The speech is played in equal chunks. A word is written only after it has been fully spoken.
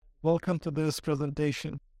Welcome to this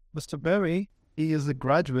presentation. Mr. Berry, he is a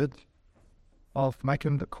graduate of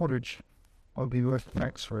Mackintosh College of the University of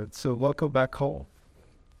Oxford. So welcome back home.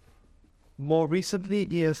 More recently,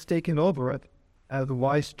 he has taken over as the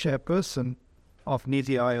vice chairperson of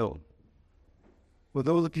Niti Aayog. For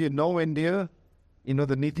those of you who know India, you know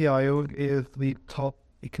the Niti Aayog is the top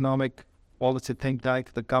economic policy think tank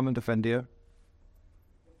of the government of India.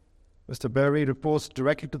 Mr. Berry reports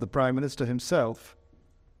directly to the Prime Minister himself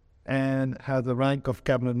and has the rank of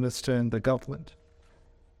cabinet minister in the government.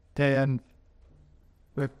 And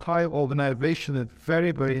the entire organization is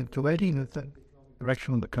very, very influential in the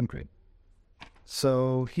direction of the country.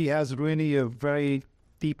 So he has really a very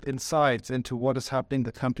deep insights into what is happening in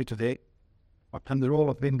the country today and the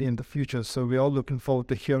role of India in the future. So we're all looking forward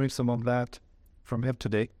to hearing some of that from him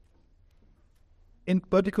today. In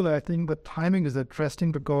particular, I think the timing is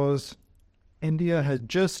interesting because India has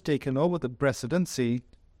just taken over the presidency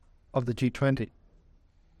of the G20.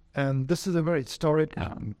 And this is a very historic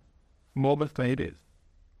moment for India.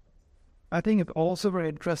 I think it's also a very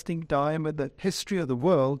interesting time in the history of the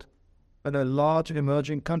world when a large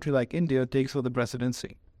emerging country like India takes over the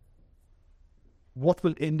presidency. What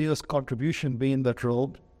will India's contribution be in that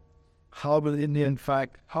role? How will India, in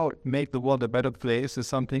fact, how make the world a better place is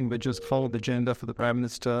something which is followed the agenda for the Prime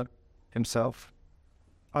Minister himself.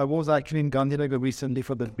 I was actually in Gandhinagar recently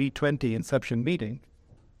for the G20 inception meeting,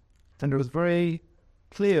 and it was very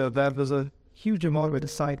clear that there's a huge amount of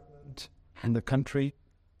excitement in the country,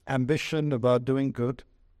 ambition about doing good,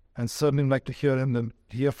 and certainly like to hear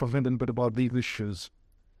from him a little bit about these issues.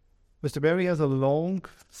 Mr. Berry has a long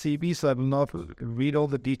CV, so I will not read all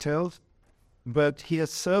the details, but he has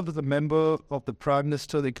served as a member of the Prime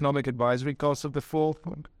Minister, the Economic Advisory Council before,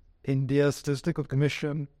 India's Statistical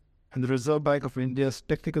Commission, and the Reserve Bank of India's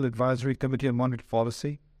Technical Advisory Committee on Monetary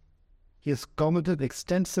Policy. He has commented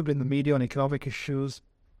extensively in the media on economic issues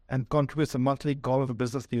and contributes a monthly column of a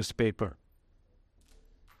business newspaper.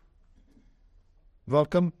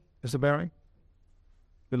 Welcome, Mr. Berry.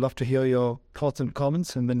 We'd love to hear your thoughts and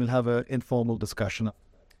comments, and then we'll have an informal discussion.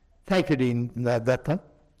 Thank you, Dean Datta.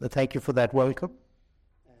 Thank you for that welcome.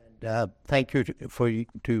 And thank you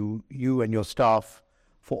to you and your staff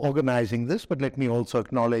for organizing this. But let me also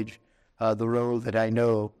acknowledge the role that I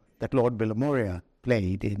know that Lord Billamoria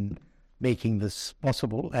played in making this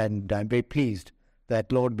possible. And I'm very pleased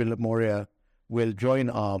that Lord Billamoria will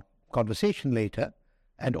join our conversation later.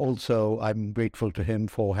 And also, I'm grateful to him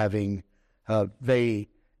for having very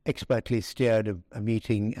expertly steered a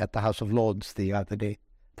meeting at the House of Lords the other day.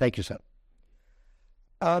 Thank you, sir.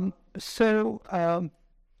 The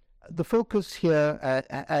focus here,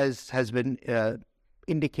 as has been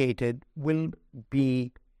indicated, will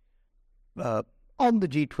be on the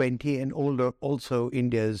G20 and also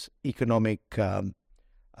India's economic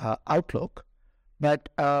outlook. But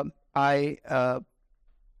I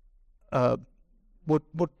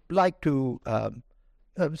would like to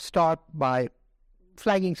start by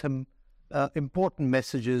flagging some important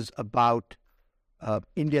messages about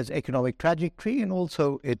India's economic trajectory and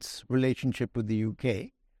also its relationship with the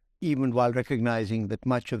UK, even while recognizing that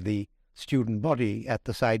much of the student body at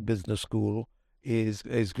the Side Business School is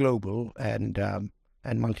global and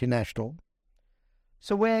multinational.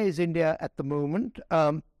 So where is India at the moment?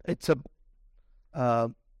 It's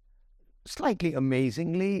slightly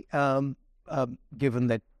amazingly, given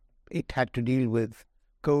that it had to deal with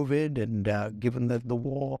COVID and given that the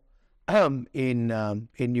war in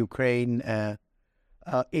Ukraine,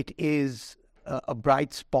 it is a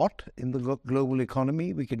bright spot in the global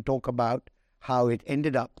economy. We can talk about how it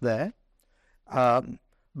ended up there,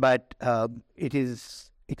 but it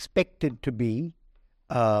is expected to be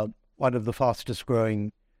one of the fastest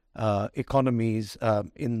growing economies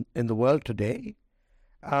in the world today.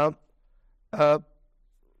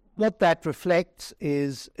 What that reflects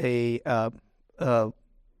is a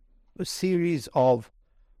series of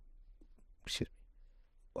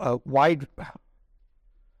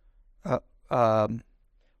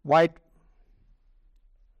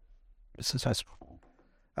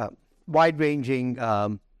wide-ranging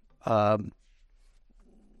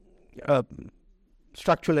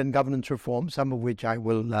structural and governance reforms, some of which I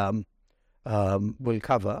will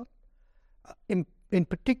cover. In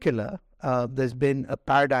particular, there's been a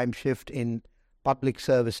paradigm shift in public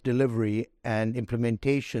service delivery and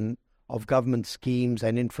implementation of government schemes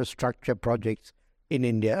and infrastructure projects in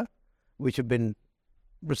India, which have been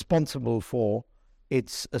responsible for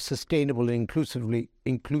its sustainable and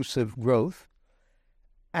inclusive growth,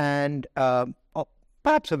 and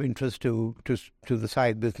perhaps of interest to the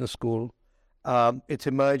Side Business School. It's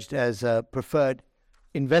emerged as a preferred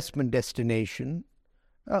investment destination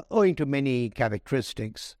owing to many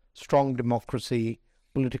characteristics: strong democracy,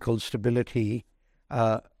 political stability,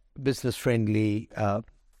 business-friendly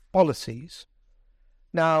policies.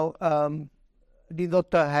 Now,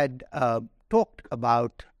 Dr. had talked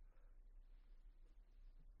about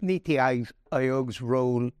Niti Aayog's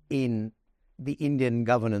role in the Indian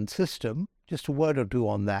governance system. Just a word or two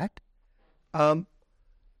on that. The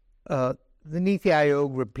Niti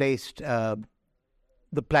Aayog replaced the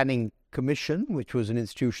Planning Commission, which was an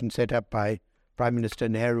institution set up by Prime Minister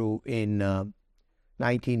Nehru in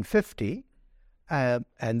 1950.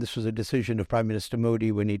 And this was a decision of Prime Minister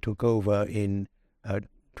Modi when he took over in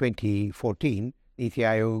 2014. Niti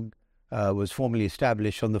Aayog was formally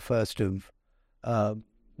established on the 1st of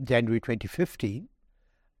January 2015.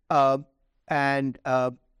 And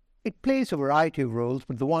it plays a variety of roles,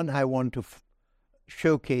 but the one I want to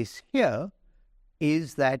showcase here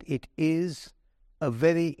is that it is a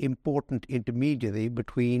very important intermediary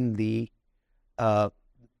between the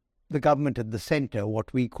government at the center,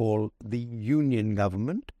 what we call the union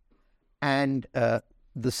government, and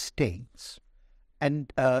the states.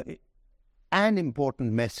 And an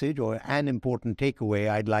important message or an important takeaway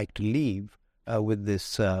I'd like to leave with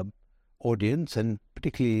this audience, and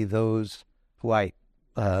particularly those who I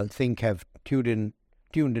think have tuned in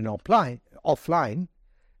online,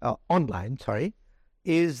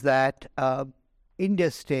 is that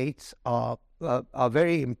India's states are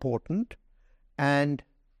very important and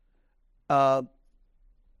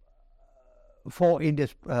for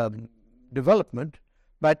India's development,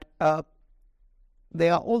 but they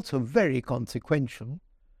are also very consequential.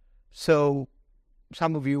 So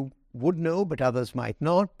some of you would know, but others might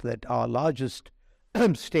not, that our largest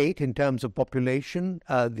state in terms of population,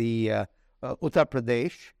 the Uttar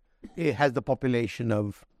Pradesh, it has the population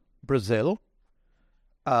of Brazil.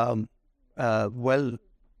 A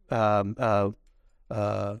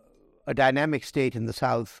dynamic state in the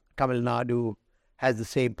south, Tamil Nadu, has the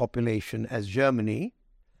same population as Germany.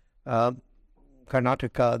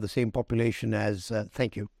 Karnataka, the same population as, as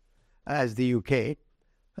the UK.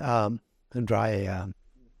 Dry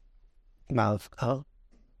mouth.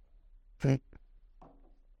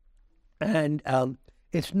 And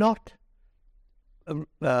it's not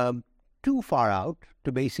too far out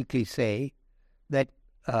to basically say that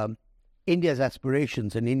India's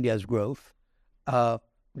aspirations and India's growth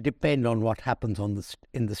depend on what happens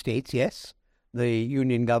in the states. Yes, the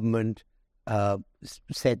union government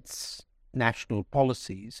sets national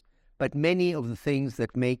policies, but many of the things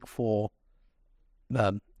that make for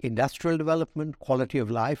industrial development, quality of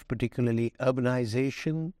life, particularly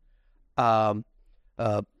urbanization,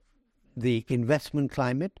 the investment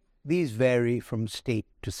climate, these vary from state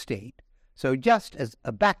to state. So just as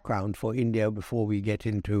a background for India before we get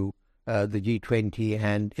into the G20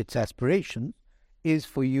 and its aspirations, is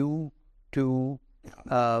for you to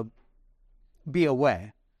be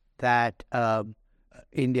aware that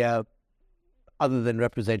India, other than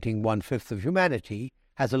representing 1/5 of humanity,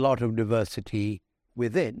 has a lot of diversity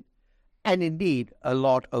within. And indeed, a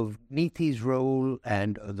lot of Niti's role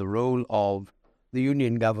and the role of the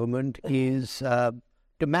union government is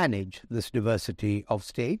to manage this diversity of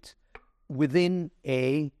states within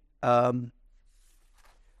a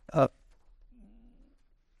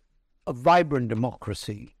vibrant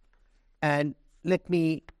democracy. And let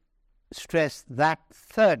me stress that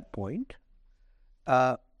third point,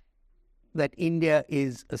 that India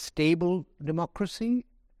is a stable democracy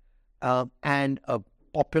and a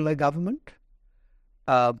popular government.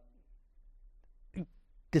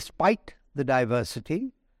 Despite the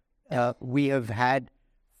diversity, we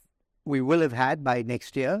will have had by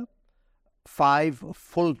next year 5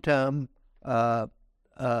 full-term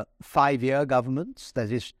 5-year governments,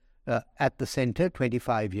 that is at the center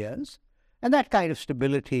 25 years. And that kind of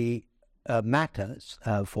stability matters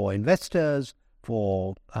for investors,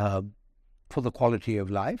 for the quality of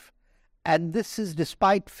life. And this is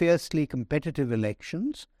despite fiercely competitive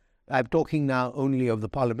elections. I'm talking now only of the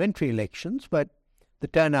parliamentary elections, but the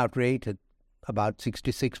turnout rate at about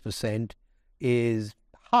 66% is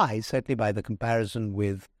high, certainly by the comparison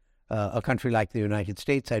with a country like the United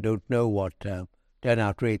States. I don't know what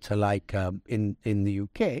turnout rates are like in the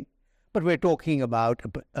UK, but we're talking about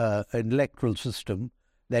an electoral system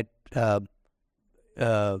that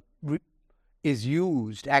is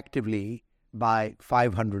used actively by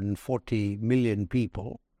 540 million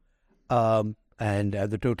people, and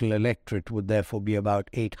the total electorate would therefore be about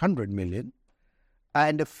 800 million,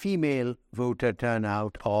 and a female voter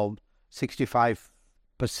turnout of 65%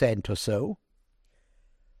 or so.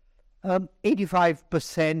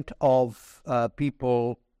 85% of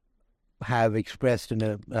people have expressed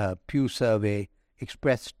in a Pew survey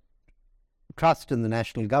expressed trust in the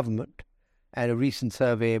national government, and a recent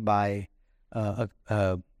survey by a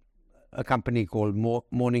company called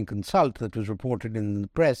Morning Consult that was reported in the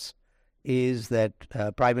press is that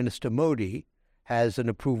Prime Minister Modi has an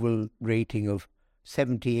approval rating of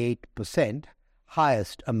 78%,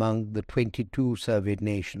 highest among the 22 surveyed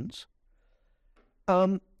nations.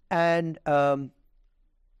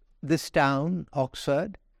 This town,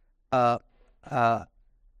 Oxford,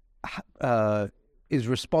 is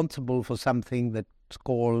responsible for something that's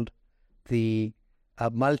called the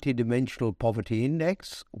Multidimensional Poverty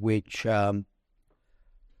Index, which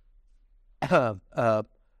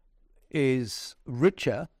is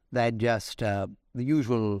richer than just the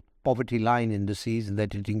usual poverty line indices, in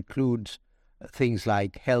that it includes things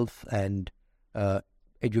like health and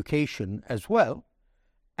education as well.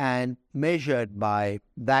 And measured by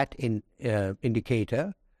that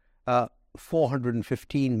indicator,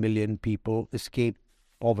 415 million people escaped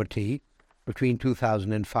poverty between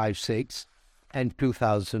 2005-06 and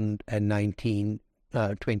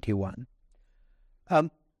 2019-21.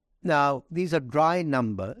 Now, these are dry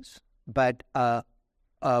numbers, but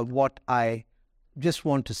what I just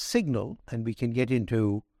want to signal, and we can get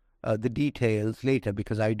into the details later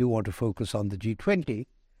because I do want to focus on the G20,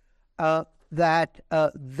 that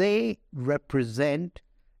they represent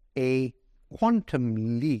a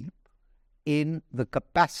quantum leap in the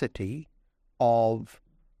capacity of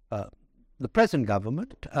the present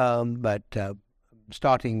government, but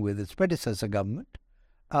starting with its predecessor government,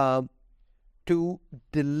 to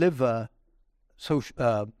deliver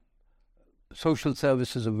social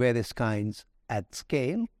services of various kinds at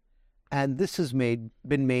scale. And this has been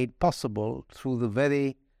made possible through the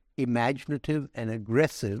very imaginative and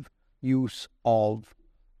aggressive use of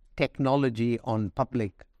technology on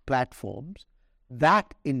public platforms.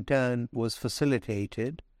 That, in turn, was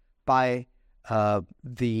facilitated by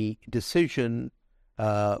the decision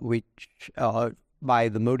which by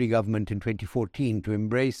the Modi government in 2014 to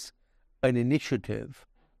embrace an initiative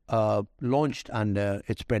launched under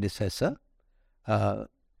its predecessor of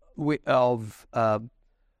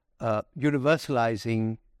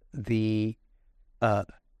universalizing the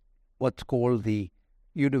what's called the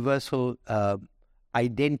universal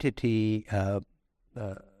identity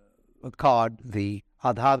card, the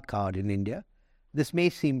Aadhaar card in India. This may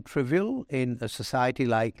seem trivial in a society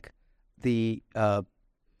like the UK,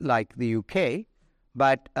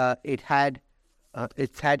 but it's had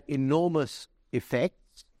enormous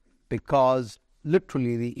effects, because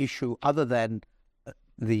literally the issue, other than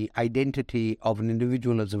the identity of an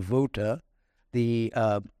individual as a voter, the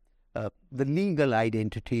legal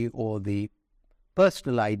identity or the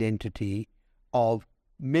personal identity of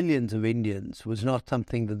millions of Indians was not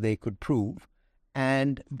something that they could prove,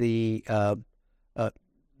 and the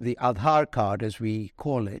Aadhaar card, as we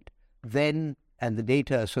call it, then, and the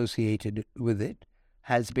data associated with it,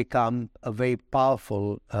 has become a very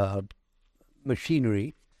powerful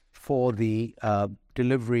machinery for the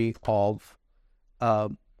delivery of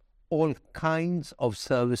all kinds of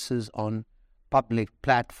services on public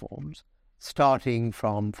platforms, starting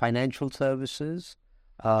from financial services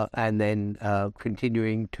and then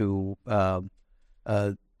continuing to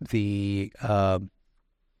the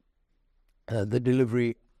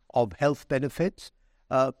delivery of health benefits,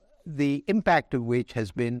 the impact of which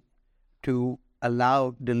has been to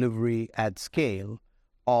allow delivery at scale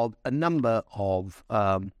of a number of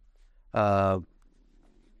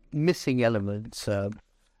missing elements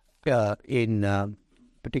in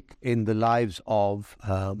the lives of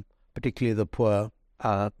particularly the poor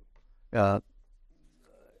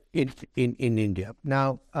in India.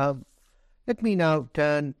 Now, let me now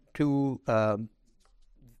turn to the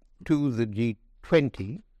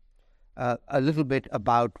G20. A little bit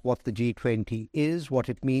about what the G20 is, what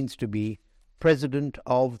it means to be president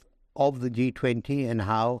of the G20, and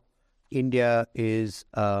how India is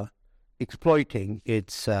exploiting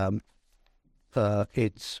its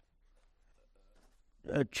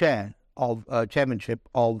chairmanship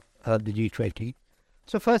of the G20.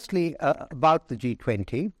 So, firstly, about the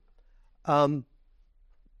G20.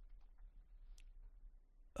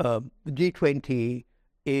 The G20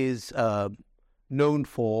 is known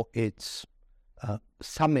for its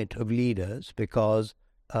summit of leaders, because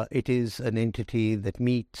it is an entity that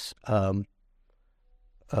meets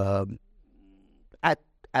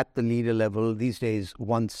at the leader level these days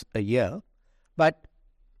once a year. But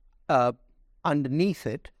underneath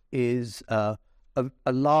it is a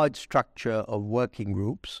large structure of working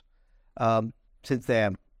groups. Since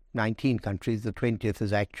there are 19 countries, the 20th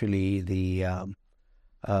is actually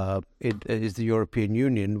it is the European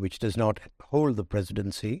Union, which does not hold the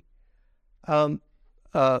presidency.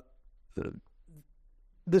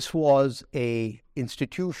 this was a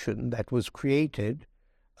institution that was created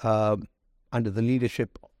under the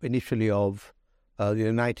leadership initially of the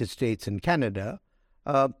United States and Canada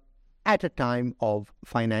at a time of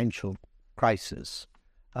financial crisis.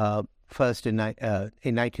 First in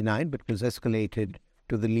 99, but was escalated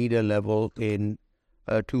to the leader level in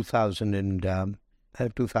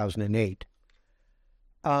 2008.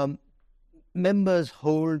 Members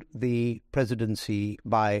hold the presidency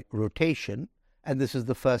by rotation, and this is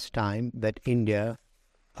the first time that India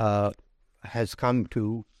has come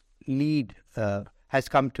to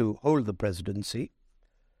hold the presidency.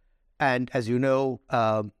 And as you know,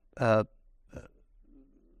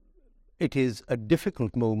 it is a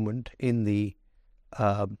difficult moment in the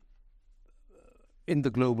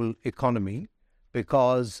global economy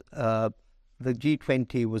because the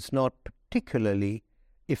G20 was not particularly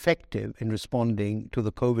effective in responding to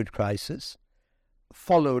the COVID crisis,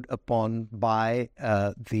 followed upon by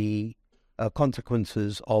the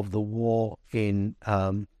consequences of the war in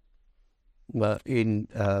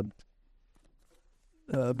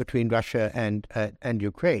between Russia and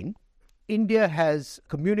Ukraine. India has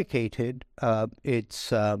communicated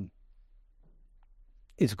its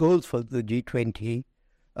goals for the G20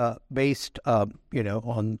 based,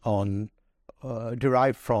 on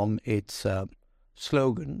derived from its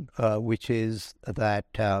slogan, which is that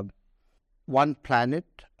one planet,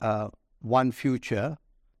 one future,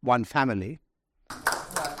 one family.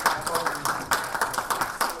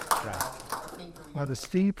 The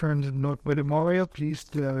Steve and Lord Memorial, please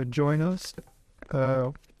join us.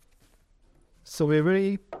 So we're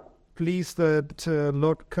very pleased that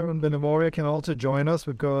Lord Karan Memorial can also join us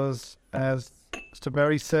because, as Mr.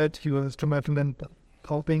 Barry said, he was instrumental in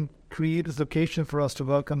helping create this occasion for us to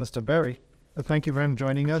welcome Mr. Barry. Thank you for him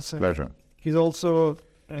joining us. Pleasure. He's also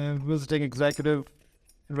a visiting executive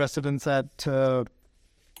in residence at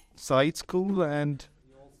Side School and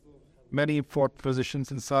many important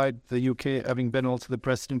positions inside the UK, having been also the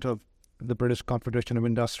president of the British Confederation of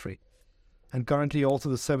Industry and currently also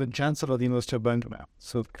the 7th Chancellor of the University of Birmingham.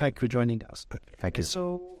 So thank you for joining us. Thank you.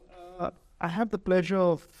 So I have the pleasure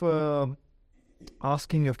of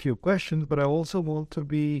asking a few questions, but I also want to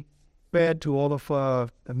be fair to all of our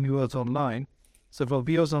viewers online. So for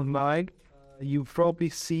viewers online, you probably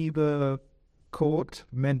see the code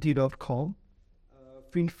menti.com.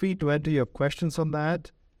 Feel free to enter your questions on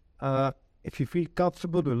that. If you feel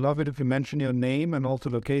comfortable, we'd love it if you mention your name and also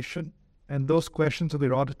location. And those questions will be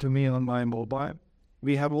routed to me on my mobile.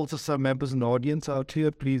 We have also some members in the audience out here.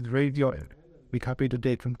 Please raise your hand. We're happy to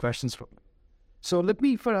take some questions from you. So let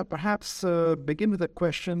me perhaps begin with a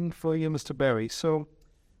question for you, Mr. Barry. So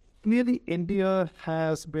clearly India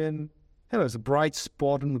has been as a bright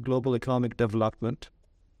spot in the global economic development.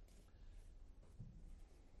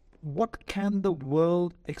 What can the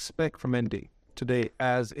world expect from India today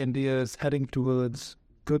as India is heading towards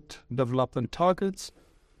good development targets,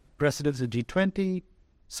 presidents of G20?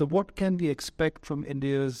 So what can we expect from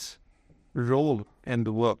India's role in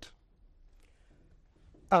the world?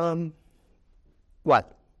 I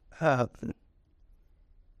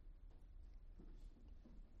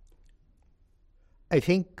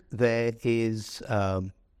think there is a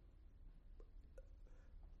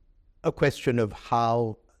question of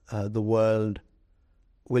how the world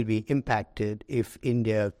will be impacted if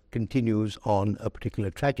India continues on a particular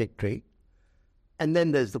trajectory. And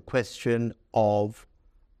then there's the question of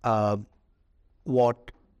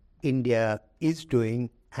what India is doing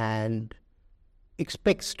and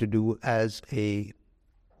expects to do as a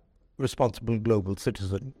responsible global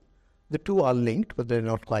citizen. The two are linked, but they're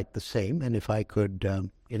not quite the same. And if I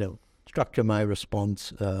could, structure my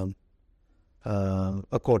response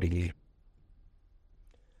accordingly.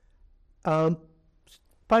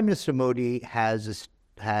 Prime Minister Modi has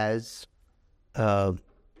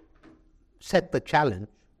set the challenge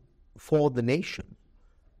for the nation,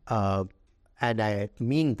 and I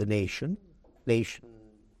mean the nation,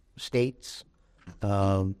 states,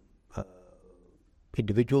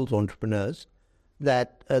 individuals, entrepreneurs,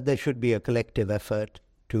 that there should be a collective effort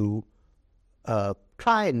to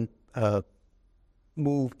try and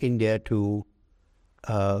move India to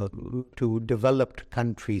developed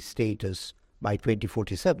country status by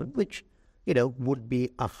 2047, which would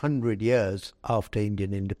be 100 years after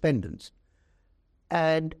Indian independence.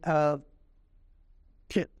 And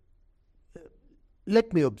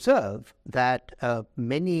let me observe that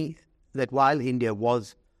while India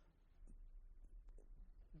was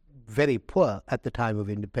very poor at the time of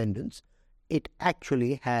independence, it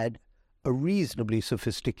actually had a reasonably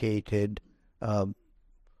sophisticated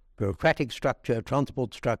bureaucratic structure,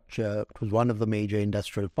 transport structure. It was one of the major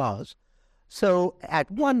industrial powers. So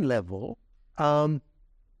at one level,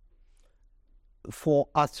 for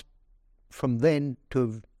us from then to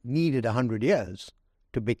have needed 100 years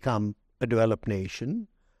to become a developed nation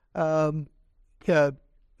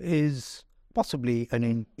is possibly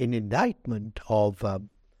an indictment of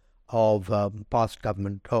past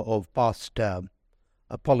government, of past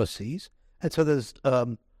policies. And so there's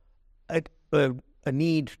a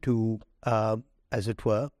need to, as it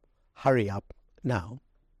were, hurry up now.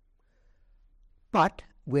 But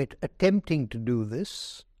we're attempting to do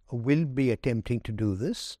this, or will be attempting to do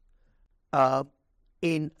this,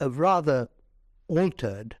 in a rather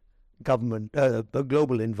altered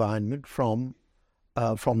global environment from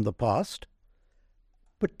the past,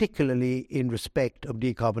 particularly in respect of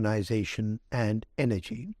decarbonization and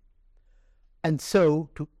energy. And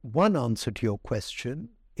so, one answer to your question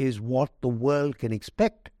is what the world can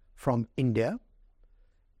expect from India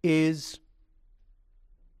is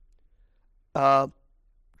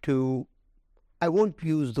to, I won't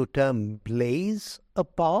use the term blaze a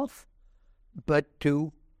path, but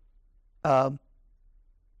to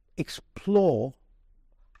explore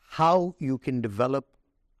how you can develop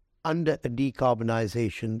under a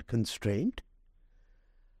decarbonization constraint.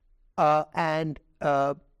 And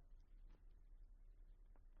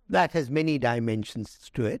that has many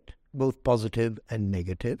dimensions to it, both positive and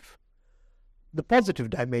negative. The positive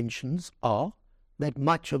dimensions are that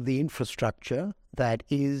much of the infrastructure that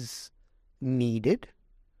is needed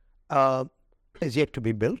is yet to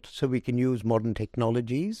be built, so we can use modern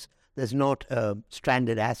technologies. There's not a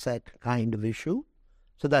stranded asset kind of issue,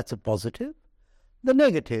 so that's a positive. The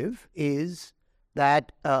negative is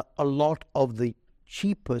that a lot of the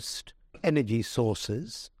cheapest energy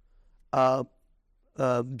sources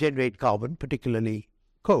generate carbon, particularly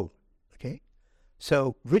coal. Okay,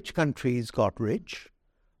 so rich countries got rich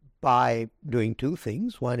by doing two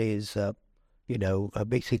things. One is,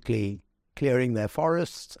 basically clearing their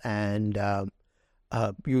forests and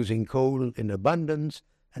using coal in abundance,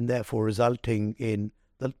 and therefore resulting in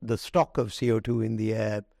the stock of CO2 in the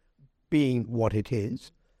air being what it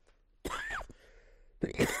is.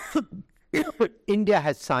 India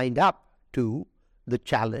has signed up to the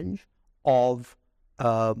challenge of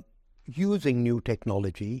using new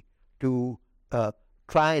technology to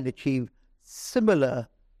try and achieve similar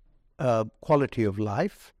quality of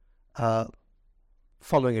life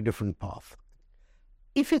following a different path.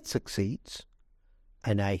 If it succeeds,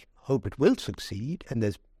 and I hope it will succeed, and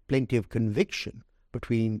there's plenty of conviction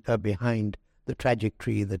behind the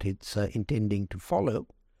trajectory that it's intending to follow,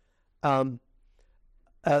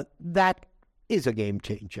 that is a game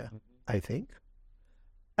changer, I think,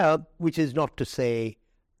 which is not to say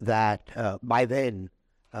that by then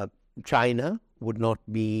China would not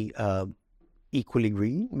be equally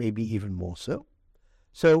green, maybe even more so.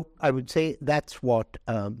 So I would say that's what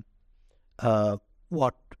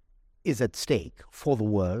is at stake for the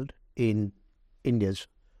world in India's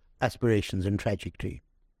aspirations and trajectory.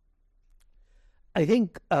 I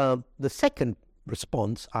think the second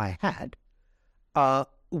response I had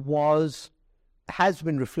has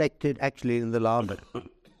been reflected actually in the last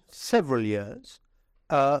several years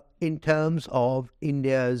in terms of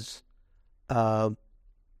India's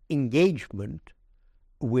engagement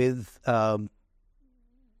with the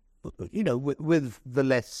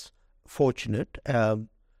less fortunate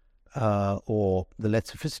or the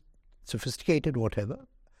less sophisticated, whatever.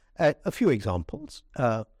 A few examples.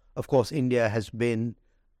 Of course, India has been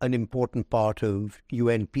an important part of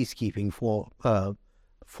UN peacekeeping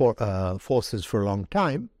forces for a long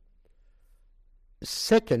time.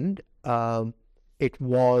 Second, it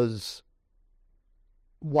was,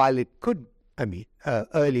 while it could,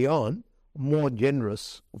 early on, more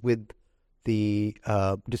generous with the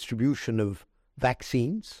distribution of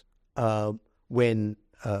vaccines when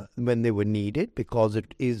they were needed, because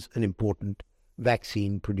it is an important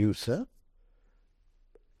vaccine producer.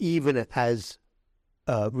 Even as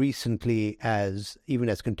recently as, even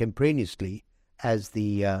as contemporaneously as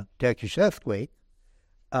the Turkish earthquake,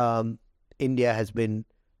 India has been,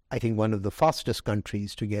 I think, one of the fastest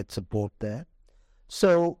countries to get support there.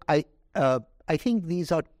 So I think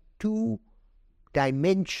these are two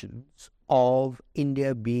dimensions of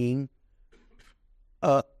India being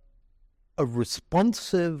a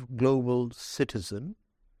responsive global citizen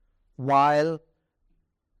while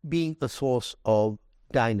being a source of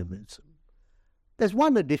dynamism. There's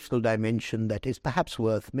one additional dimension that is perhaps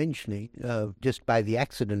worth mentioning, just by the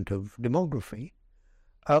accident of demography,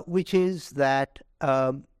 which is that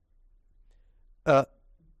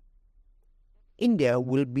India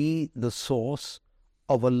will be the source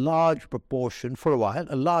of a large proportion, for a while,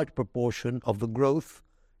 a large proportion of the growth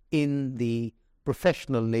in the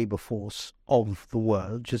professional labor force of the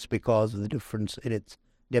world, just because of the difference in its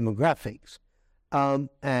demographics.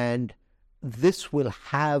 And this will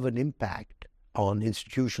have an impact on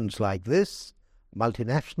institutions like this,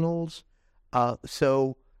 multinationals.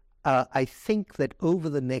 So I think that over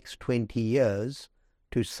the next 20 years,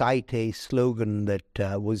 to cite a slogan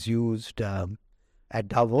that was used at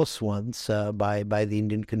Davos once by the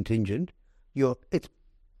Indian contingent, it's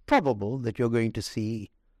probable that you're going to see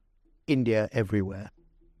India everywhere.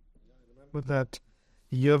 I remember that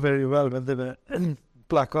year very well when there were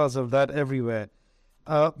placards of that everywhere.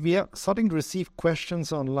 We are starting to receive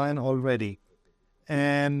questions online already.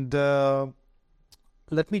 And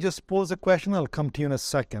let me just pose a question. I'll come to you in a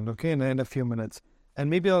second, okay, in a few minutes. And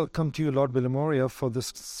maybe I'll come to you, Lord Villamoria, for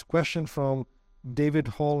this question from David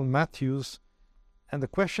Hall Matthews. And the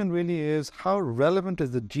question really is, how relevant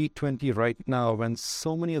is the G20 right now when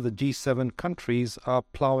so many of the G7 countries are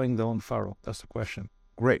plowing their own furrow? That's the question.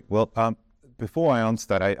 Great. Well, before I answer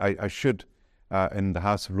that, I should, in the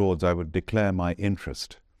House of Lords, I would declare my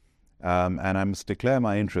interest. And I must declare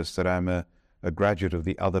my interest that I'm a graduate of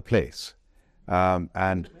the other place.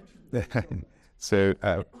 And so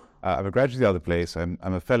I'm a graduate of the other place. I'm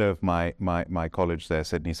a fellow of my college there,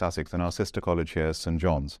 Sydney, Sussex, and our sister college here is St.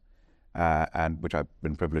 John's, and which I've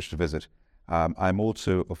been privileged to visit. I'm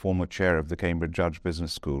also a former chair of the Cambridge Judge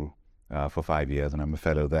Business School for 5 years, and I'm a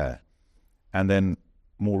fellow there. And then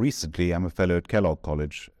more recently, I'm a fellow at Kellogg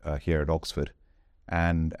College here at Oxford,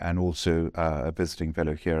 and also a visiting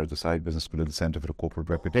fellow here at the Saïd Business School at the Centre for Corporate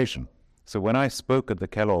Reputation. So when I spoke at the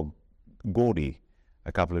Kellogg Gordy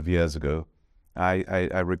a couple of years ago,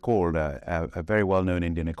 I recalled a very well-known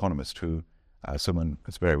Indian economist who someone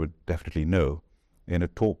Aspire would definitely know. In a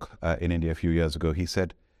talk in India a few years ago, he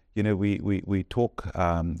said, you know, we talk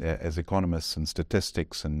as economists and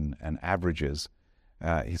statistics and averages.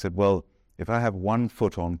 He said, well, if I have one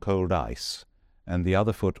foot on cold ice and the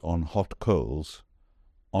other foot on hot coals,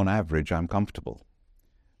 on average, I'm comfortable.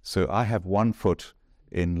 So I have one foot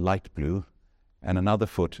in light blue and another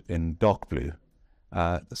foot in dark blue.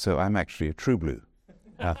 So I'm actually a true blue.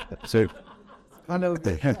 So I know.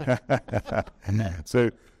 So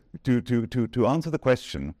to answer the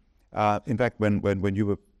question, in fact, when you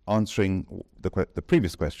were answering the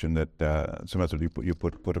previous question that Sumatra you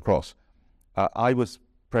put across, I was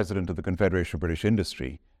president of the Confederation of British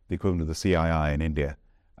Industry, the equivalent of the CII in India,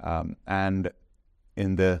 and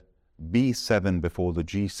in the B7 before the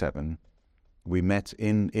G7, we met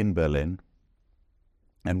in Berlin,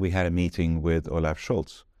 and we had a meeting with Olaf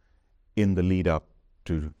Scholz in the lead up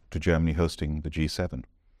to Germany hosting the G7.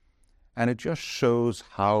 And it just shows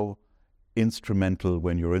how instrumental,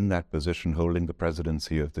 when you're in that position holding the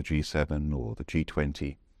presidency of the G7 or the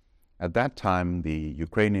G20. At that time, the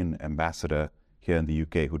Ukrainian ambassador here in the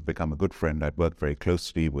UK, who'd become a good friend, I'd worked very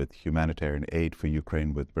closely with humanitarian aid for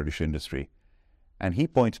Ukraine with British industry. And he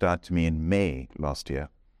pointed out to me in May last year,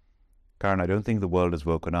 Karan, I don't think the world has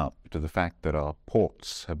woken up to the fact that our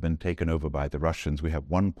ports have been taken over by the Russians. We have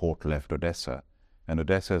one port left, Odessa, and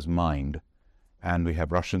Odessa is mined, and we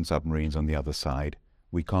have Russian submarines on the other side.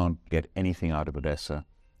 We can't get anything out of Odessa.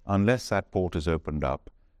 Unless that port is opened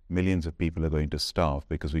up, millions of people are going to starve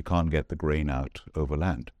because we can't get the grain out over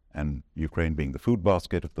land. And Ukraine being the food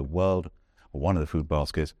basket of the world, or one of the food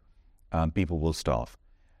baskets, people will starve.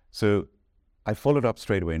 So I followed up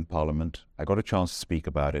straight away in Parliament. I got a chance to speak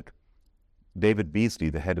about it. David Beasley,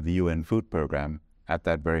 the head of the UN Food Programme, at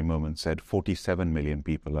that very moment said 47 million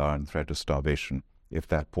people are in threat of starvation if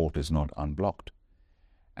that port is not unblocked.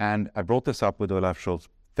 And I brought this up with Olaf Scholz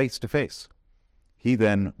face to face. He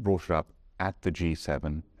then brought it up at the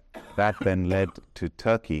G7. That then led to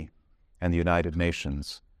Turkey and the United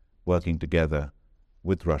Nations working together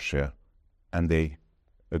with Russia, and they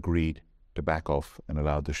agreed to back off and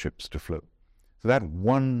allow the ships to flow. So that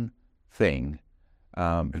one thing,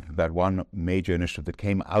 that one major initiative that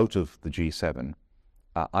came out of the G7,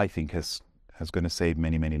 I think has going to save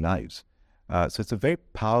many, many lives. So it's a very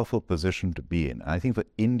powerful position to be in. And I think for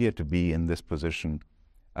India to be in this position,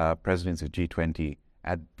 presidency of G20,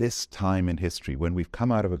 at this time in history, when we've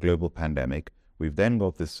come out of a global pandemic, we've then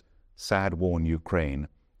got this sad war in Ukraine,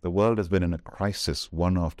 the world has been in a crisis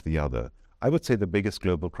one after the other. I would say the biggest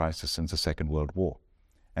global crisis since the Second World War.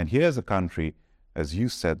 And here's a country, as you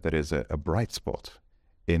said, that is a bright spot.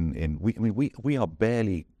 We are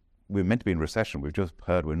barely, we're meant to be in recession. We've just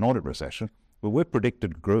heard we're not in recession, but we're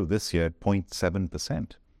predicted to grow this year at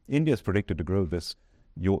 0.7%. India's predicted to grow this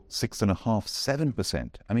year 6.5%,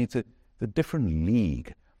 7%. I mean, it's a different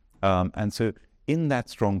league. And so in that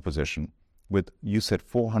strong position, with, you said,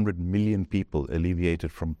 400 million people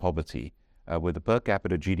alleviated from poverty, with the per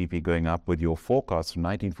capita GDP going up, with your forecast from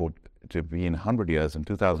 1940 to be in 100 years, in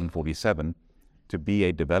 2047, to be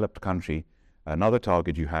a developed country. Another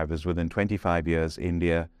target you have is within 25 years,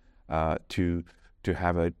 India to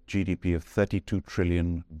have a GDP of $32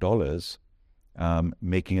 trillion,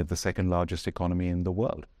 making it the second largest economy in the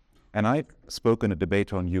world. And I spoke in a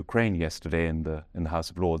debate on Ukraine yesterday in the House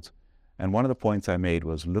of Lords, and one of the points I made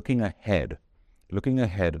was looking ahead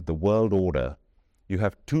at the world order. You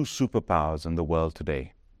have two superpowers in the world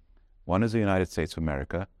today. One is the United States of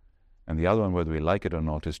America, and the other one, whether we like it or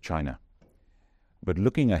not, is China. But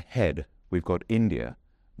looking ahead, we've got India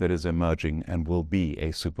that is emerging and will be a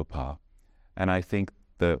superpower. And I think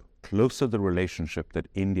the closer the relationship that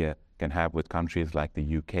India can have with countries like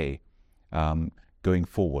the UK going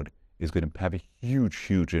forward is going to have a huge,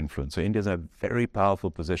 huge influence. So India's in a very powerful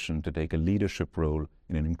position to take a leadership role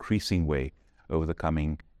in an increasing way over the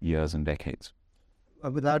coming years and decades.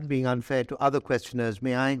 Without being unfair to other questioners,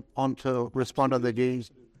 may I want to respond on the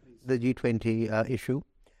G20 issue?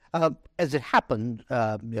 As it happened,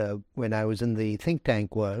 when I was in the think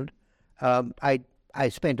tank world, I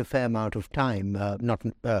spent a fair amount of time,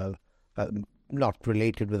 not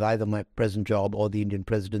related with either my present job or the Indian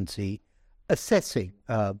presidency, assessing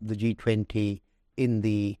the G20 in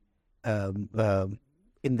the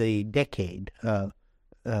decade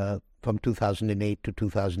from 2008 to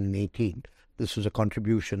 2018. This was a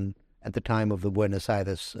contribution at the time of the Buenos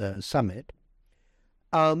Aires summit,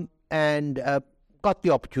 and got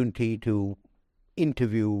the opportunity to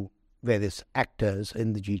interview various actors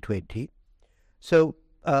in the G20. So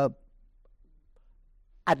at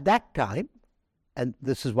that time, and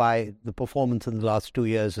this is why the performance in the last 2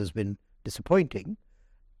 years has been disappointing,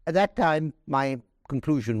 at that time my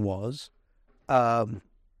conclusion was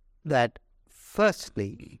that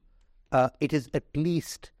firstly, it is at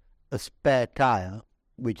least a spare tire,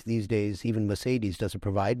 which these days even Mercedes doesn't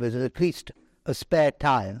provide, but at least a spare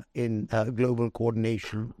tire in global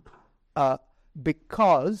coordination,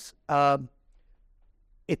 because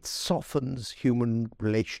it softens human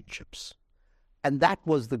relationships. And that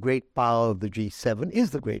was the great power of the G7,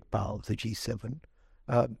 is the great power of the G7.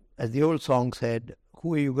 As the old song said,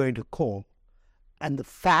 who are you going to call? And the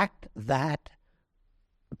fact that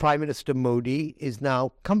Prime Minister Modi is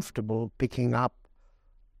now comfortable picking up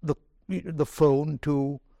the phone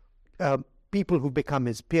to people who become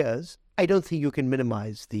his peers, I don't think you can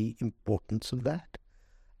minimize the importance of that.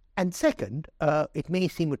 And second, it may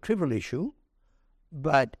seem a trivial issue,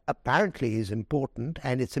 but apparently is important,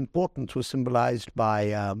 and its importance was symbolized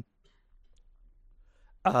by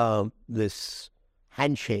this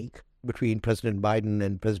handshake between President Biden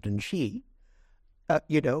and President Xi.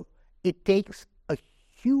 It takes a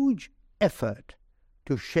huge effort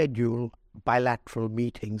to schedule bilateral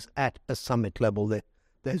meetings at a summit level.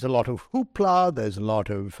 There's a lot of hoopla, there's a lot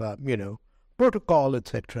of, protocol,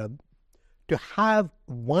 etc. To have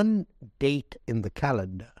one date in the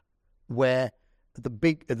calendar where the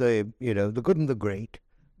good and the great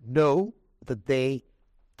know that they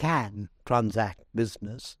can transact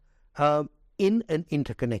business in an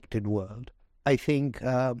interconnected world. I think,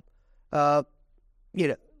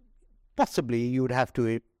 possibly you would have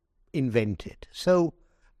to invent it. So,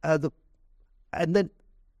 and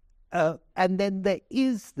then there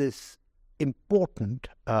is this important,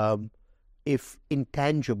 if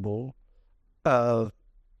intangible,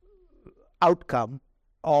 outcome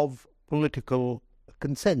of political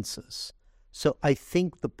consensus. So I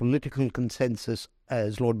think the political consensus,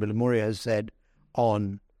 as Lord Bilimoria has said,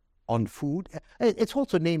 on food, it's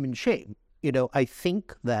also name and shame. I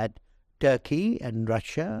think that Turkey and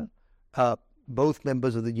Russia, both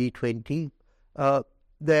members of the G20,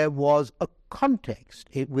 there was a context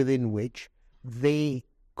within which they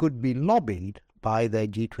could be lobbied by their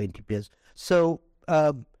G20 peers. So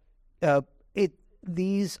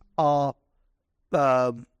these are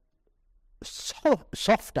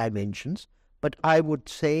soft dimensions, but I would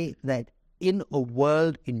say that in a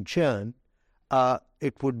world in churn,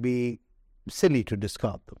 it would be silly to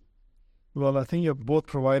discard them. Well, I think you've both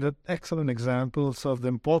provided excellent examples of the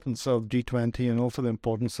importance of G20 and also the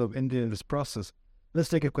importance of India in this process. Let's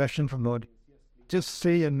take a question from the audience. Just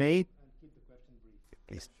say your name and keep the question brief,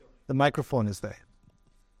 please. The microphone is there.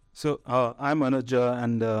 So I'm Anuj,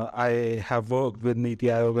 and I have worked with Niti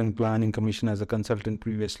Aayog and Planning Commission as a consultant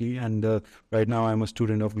previously, and right now I'm a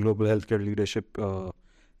student of Global Healthcare Leadership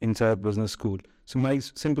inside Business School. So my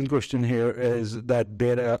simple question here is that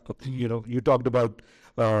there, you talked about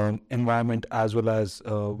environment as well as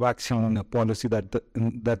vaccine policy that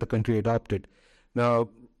the country adopted. Now,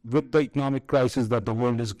 with the economic crisis that the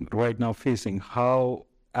world is right now facing, how,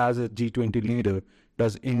 as a G20 leader,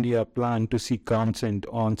 does India plan to seek consent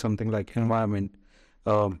on something like environment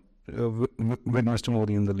with Mr.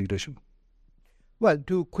 Modi in the leadership? Well,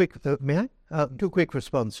 two quick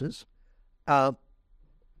responses.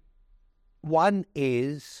 One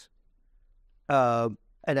is, and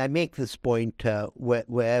I make this point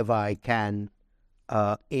wherever I can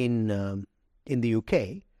in the UK.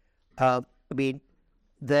 I mean,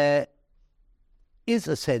 there is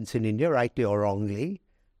a sense in India, rightly or wrongly,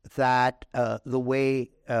 that the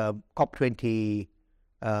way COP26,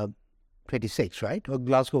 right? Or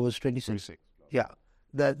Glasgow was 26? Yeah.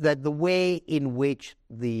 That the way in which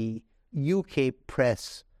the UK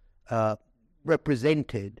press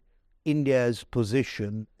represented India's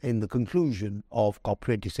position in the conclusion of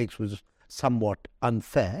COP26 was somewhat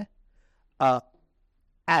unfair,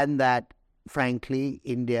 and that, frankly,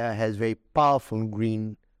 India has very powerful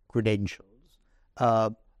green credentials,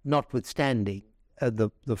 notwithstanding the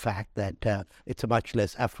fact that it's a much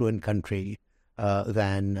less affluent country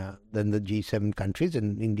than the G7 countries,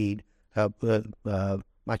 and indeed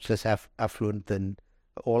much less affluent than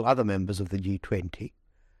all other members of the G20.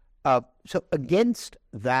 So against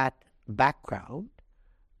that background,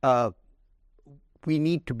 we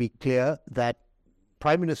need to be clear that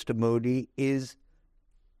Prime Minister Modi is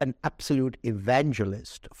an absolute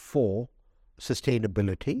evangelist for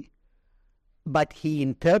sustainability, but he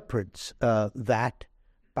interprets that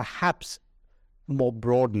perhaps more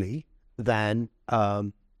broadly than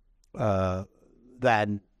the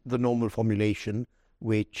normal formulation,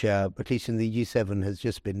 which at least in the G7 has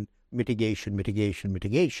just been mitigation.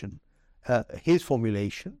 His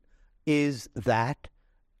formulation is that,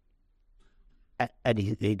 and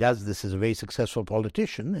he does this as a very successful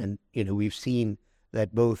politician, and we've seen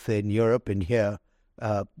that both in Europe and here,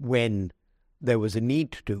 when there was a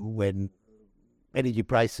need to, when energy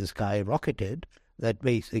prices skyrocketed, that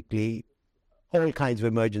basically all kinds of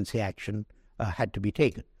emergency action had to be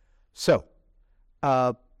taken. So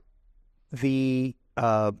the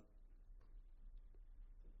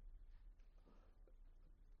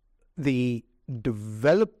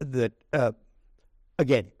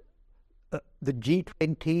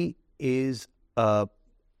G20 is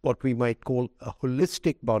what we might call a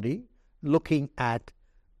holistic body looking at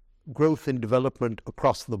growth and development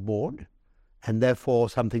across the board, and therefore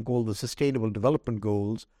something called the Sustainable Development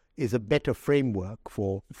Goals is a better framework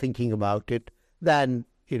for thinking about it than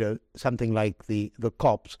something like the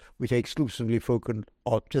COPs, which are exclusively focused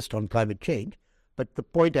just on climate change. But the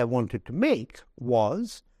point I wanted to make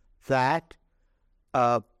was that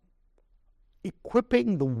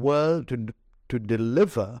equipping the world to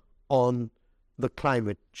deliver on the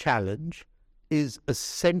climate challenge is a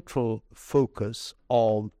central focus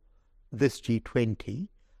of this G20,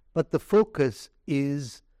 but the focus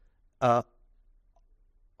is on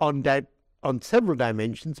several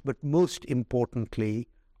dimensions, but most importantly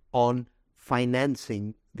on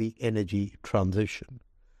financing the energy transition.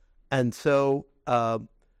 And so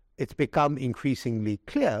it's become increasingly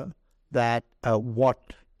clear that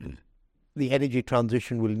what the energy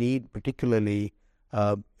transition will need, particularly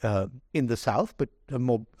in the South, but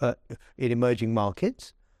more in emerging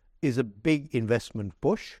markets, is a big investment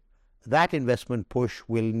push. That investment push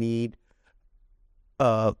will need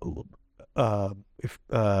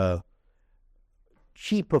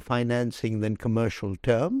cheaper financing than commercial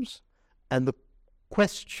terms, and the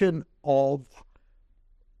question of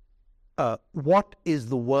what is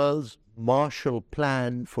the world's Marshall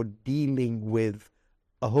Plan for dealing with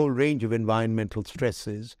a whole range of environmental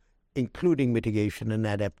stresses, including mitigation and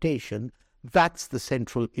adaptation, that's the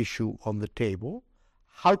central issue on the table.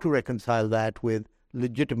 How to reconcile that with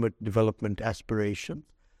legitimate development aspirations,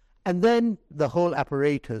 and then the whole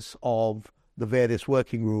apparatus of the various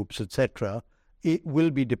working groups, etc., it will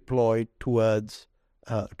be deployed towards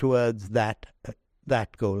that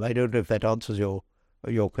goal. I don't know if that answers your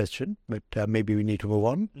question, but maybe we need to move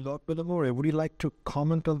on. Lord Billamore, would you like to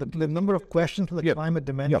comment on the number of questions on the climate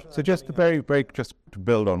dimension? Yeah. So just very just to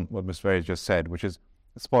build on what Ms. Very just said, which is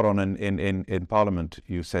spot on. In Parliament,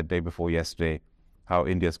 you said day before yesterday how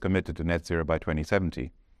India is committed to net zero by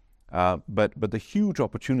 2070. But the huge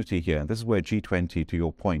opportunity here, and this is where G20, to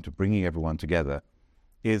your point of bringing everyone together,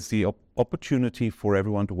 is the opportunity for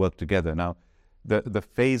everyone to work together. Now, the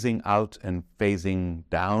phasing out and phasing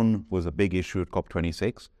down was a big issue at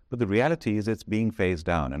COP26, but the reality is it's being phased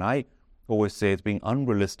down. And I always say it's being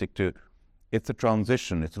unrealistic it's a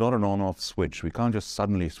transition. It's not an on-off switch. We can't just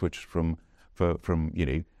suddenly switch from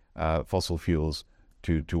fossil fuels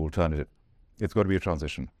to alternative. It's got to be a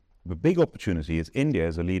transition. The big opportunity is India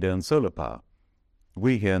as a leader in solar power.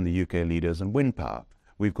 We here in the UK are leaders in wind power.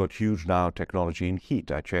 We've got huge now technology in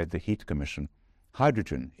heat. I chaired the Heat Commission.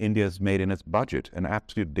 Hydrogen, India's made in its budget an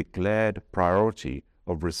absolute declared priority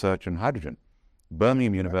of research in hydrogen.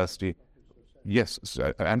 Birmingham University, yes,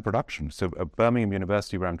 and production. So Birmingham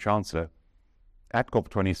University, where I'm Chancellor, at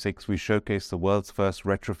COP26, we showcased the world's first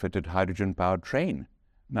retrofitted hydrogen-powered train.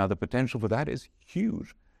 Now, the potential for that is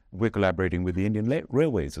huge. We're collaborating with the Indian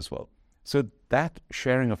Railways as well. So that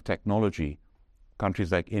sharing of technology,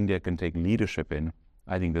 countries like India can take leadership in,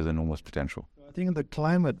 I think there's enormous potential. I think in the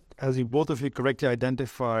climate, as you both of you correctly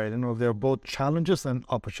identified, there are both challenges and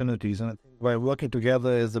opportunities, and I think by working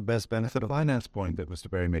together is the best benefit. The finance point that Mr.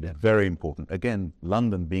 Berry made is very important. Again,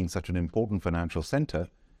 London being such an important financial center,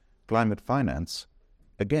 climate finance,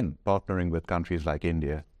 again, partnering with countries like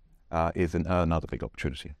India is another big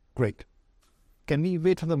opportunity. Great. Can we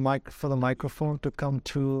wait for the microphone to come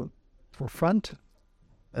to front?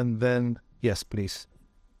 And then, yes, please.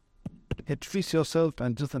 Introduce yourself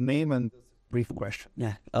and just the name and brief question.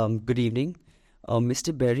 Yeah. Good evening.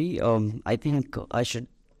 Mr. Berry, I think I should...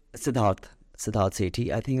 Siddharth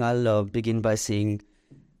Sethi. I think I'll begin by saying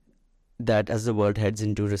that as the world heads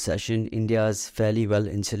into recession, India is fairly well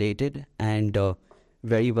insulated and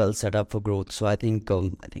very well set up for growth. So I think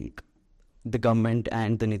the government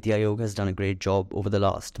and the Niti Aayog has done a great job over the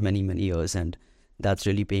last many years, and that's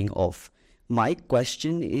really paying off. My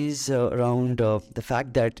question is around the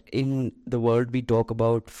fact that in the world we talk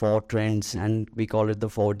about 4 trends and we call it the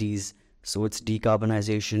 4Ds. So it's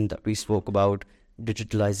decarbonization that we spoke about,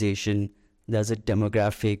 digitalization, there's a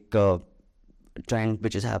demographic trend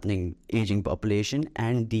which is happening, aging population,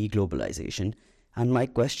 and deglobalization. And my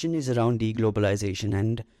question is around deglobalization,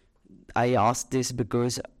 and I ask this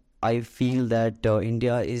because I feel that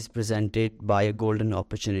India is presented by a golden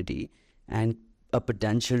opportunity and a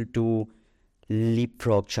potential to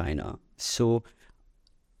leapfrog China. So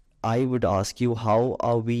I would ask you, how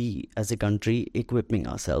are we as a country equipping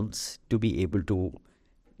ourselves to be able to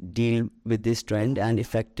deal with this trend and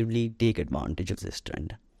effectively take advantage of this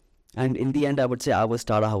trend? And in the end, I would say I will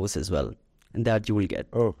start a house as well, and that you will get.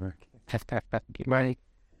 Oh, Right.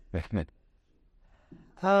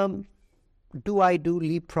 Do I do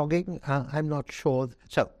leapfrogging? I'm not sure.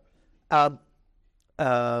 So,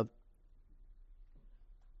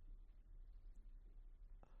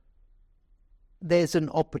 there's an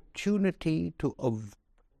opportunity to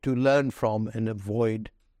learn from and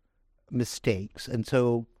avoid mistakes, and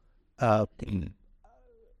so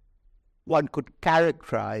one could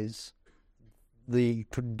characterize the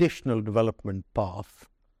traditional development path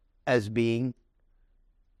as being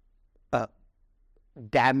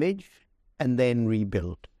damage and then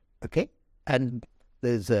rebuild. Okay, and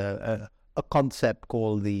there's a concept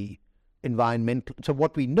called the environmental. So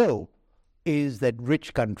what we know is that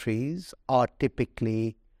rich countries are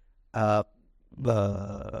typically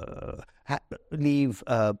leave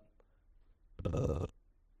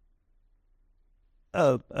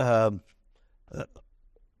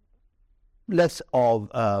less of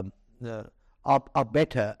are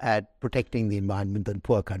better at protecting the environment than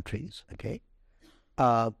poor countries. Okay,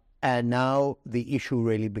 and now the issue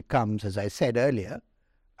really becomes, as I said earlier,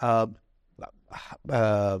 how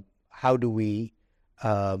do we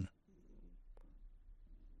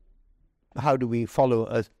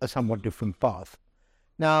follow a somewhat different path?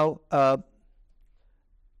 Now,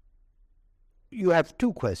 you have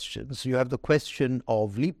 2 questions. You have the question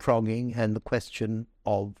of leapfrogging and the question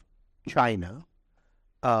of China.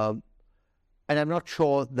 And I'm not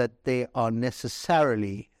sure that they are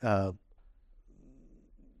necessarily, the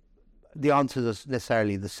answers are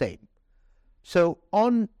necessarily the same. So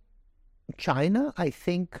on China, I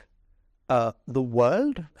think the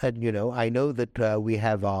world, and I know that we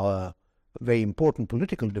have our very important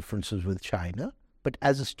political differences with China, but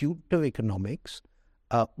as a student of economics,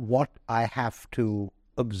 what I have to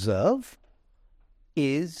observe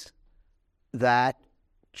is that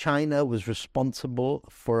China was responsible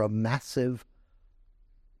for a massive,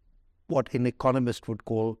 what an economist would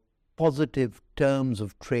call, positive terms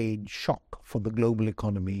of trade shock for the global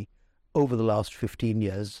economy over the last 15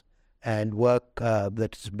 years, and work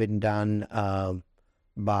that has been done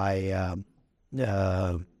by,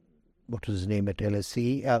 what was his name at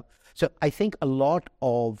LSE? So I think a lot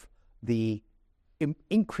of the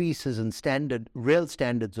increases in real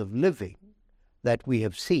standards of living that we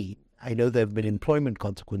have seen, I know there have been employment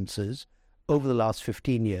consequences over the last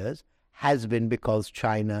 15 years, has been because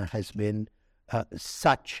China has been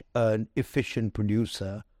such an efficient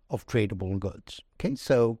producer of tradable goods. Okay,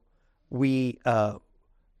 so we have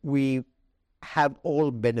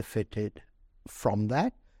all benefited from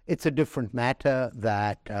that. It's a different matter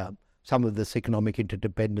that some of this economic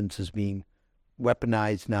interdependence is being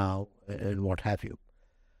weaponized now and what have you.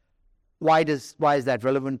 Why is that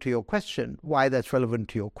relevant to your question? Why that's relevant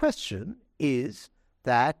to your question is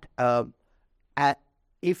that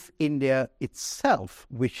if India itself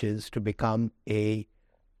wishes to become a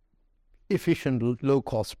efficient,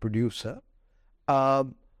 low-cost producer,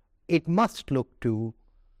 it must look to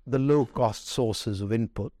the low-cost sources of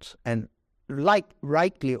inputs, and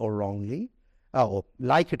rightly or wrongly, or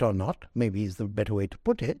like it or not, maybe is the better way to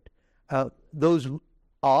put it, those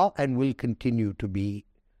are and will continue to be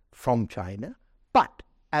from China. But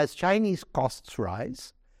as Chinese costs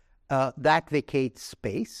rise, that vacates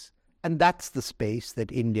space, and that's the space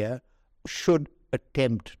that India should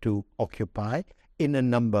attempt to occupy in a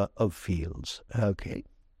number of fields. Okay.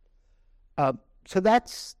 So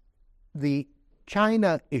that's the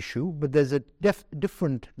China issue, but there's a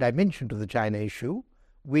different dimension to the China issue,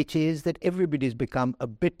 which is that everybody's become a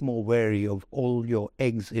bit more wary of all your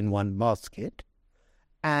eggs in one basket.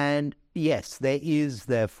 And yes, there is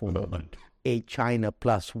therefore a China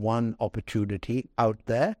plus one opportunity out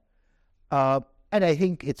there. And I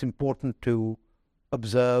think it's important to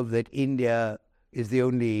observe that India is the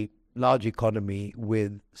only large economy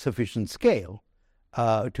with sufficient scale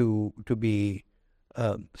to be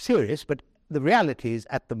serious. But the reality is,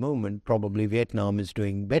 at the moment, probably Vietnam is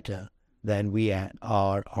doing better than we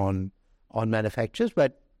are on manufacturers.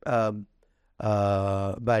 But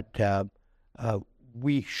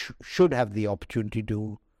we should have the opportunity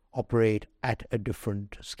to operate at a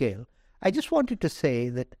different scale. I just wanted to say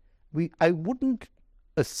that I wouldn't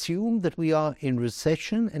assume that we are in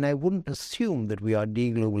recession, and I wouldn't assume that we are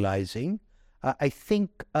deglobalizing. I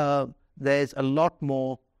think there's a lot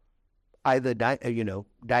more either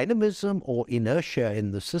dynamism or inertia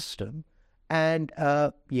in the system. And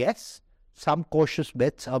yes, some cautious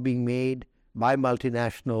bets are being made by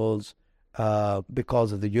multinationals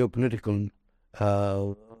because of the geopolitical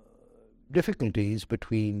difficulties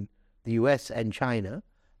between the US and China.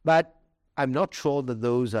 But I'm not sure that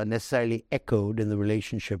those are necessarily echoed in the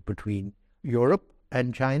relationship between Europe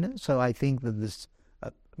and China. So I think that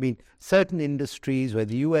certain industries where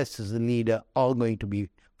the US is the leader are going to be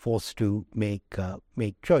forced to make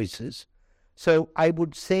choices. So I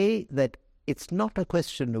would say that it's not a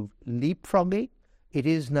question of leapfrogging. It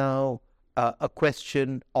is now a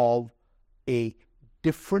question of a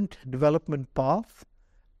different development path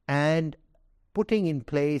and putting in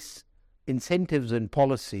place incentives and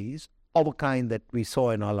policies of a kind that we saw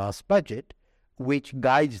in our last budget, which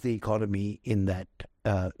guides the economy in that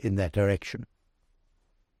direction.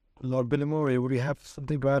 Lord Billimore, would you have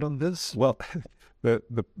something to add on this? Well,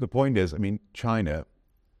 the point is, China,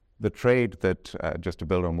 the trade that, just to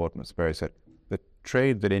build on what Mr. Berry said, the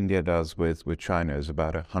trade that India does with China is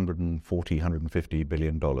about $150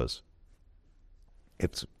 billion.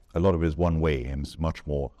 It's a lot of it is one way, and it's much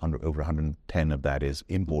more, over 110 of that is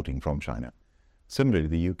importing from China. Similarly,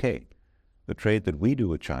 the UK, the trade that we do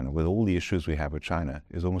with China, with all the issues we have with China,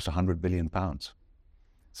 is almost 100 billion pounds.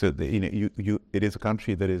 So it is a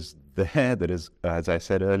country that is there, that is, as I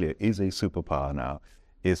said earlier, is a superpower now,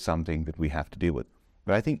 is something that we have to deal with.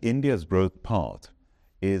 But I think India's growth path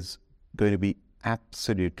is going to be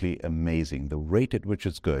absolutely amazing. The rate at which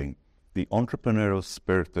it's going, the entrepreneurial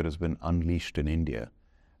spirit that has been unleashed in India,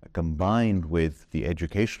 combined with the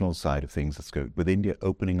educational side of things that's going, with India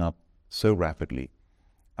opening up so rapidly,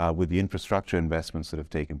 with the infrastructure investments that have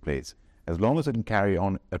taken place, as long as it can carry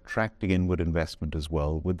on attracting inward investment as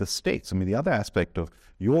well with the states. The other aspect of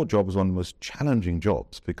your job is one of the most challenging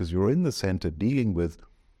jobs, because you're in the center dealing with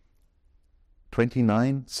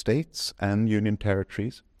 29 states and union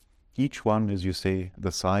territories, each one, as you say,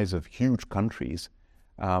 the size of huge countries,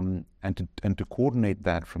 and to coordinate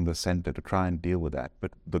that from the center to try and deal with that.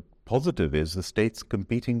 But the positive is the states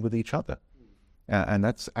competing with each other. And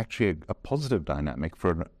that's actually a positive dynamic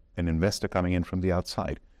for an investor coming in from the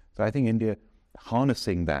outside. So I think India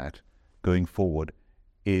harnessing that going forward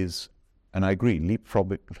is, and I agree,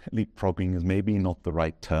 leapfrogging is maybe not the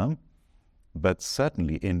right term, but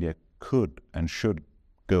certainly India could and should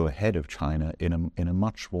go ahead of China in a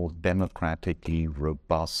much more democratically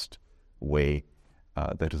robust way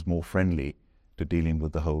that is more friendly to dealing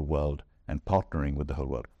with the whole world and partnering with the whole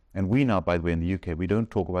world. And we now, by the way, in the UK, we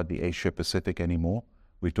don't talk about the Asia-Pacific anymore.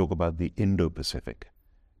 We talk about the Indo-Pacific.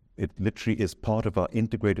 It literally is part of our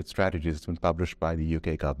integrated strategies. It's been published by the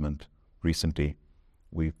UK government recently.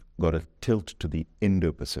 We've got a tilt to the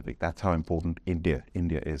Indo-Pacific. That's how important India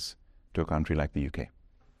is to a country like the UK.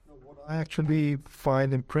 What I actually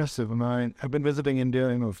find impressive, I've been visiting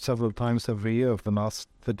India several times every year for the last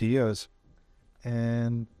 30 years,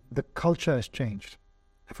 and the culture has changed.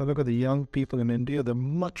 if I look at the young people in India, they're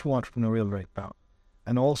much more entrepreneurial right now.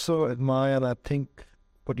 And also admire, and I think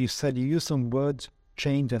what you said, you used some words,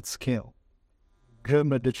 change at scale, driven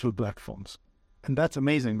by digital platforms. And that's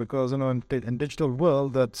amazing because, in digital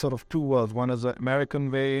world, that's sort of two worlds. One is the American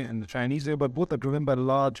way and the Chinese way, but both are driven by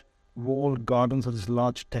large walled gardens of these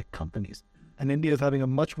large tech companies. And India is having a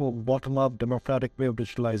much more bottom-up democratic way of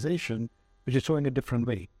digitalization, which is showing a different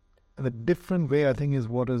way. And the different way, I think, is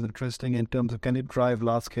what is interesting in terms of can it drive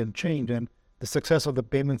large-scale change. And the success of the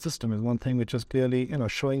payment system is one thing which is clearly,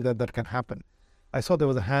 showing that that can happen. I saw there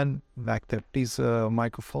was a hand back there. Please,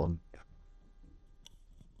 microphone.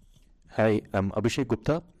 Hi, I'm Abhishek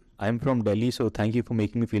Gupta. I'm from Delhi, so thank you for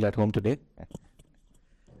making me feel at home today.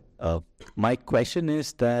 My question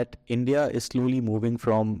is that India is slowly moving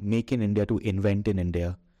from make in India to invent in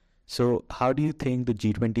India. So how do you think the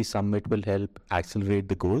G20 summit will help accelerate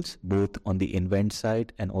the goals, both on the invent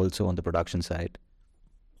side and also on the production side?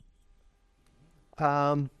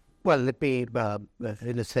 Well, let me,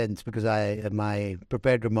 in a sense, because my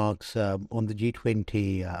prepared remarks on the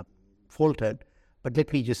G20 faltered, but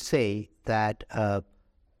let me just say that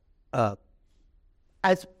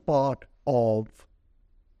as part of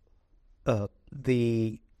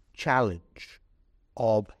the challenge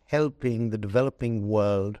of helping the developing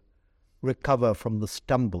world recover from the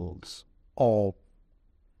stumbles of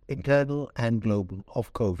internal and global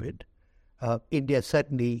of COVID, India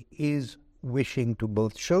certainly is wishing to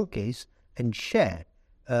both showcase and share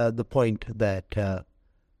the point that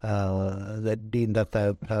Dean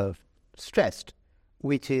Datta stressed,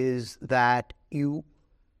 which is that you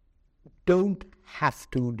don't have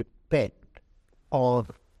to depend on,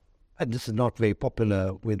 and this is not very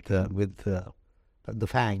popular with the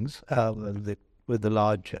FANGs, with the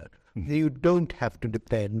large, you don't have to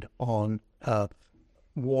depend on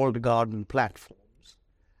walled garden platforms,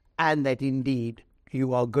 and that indeed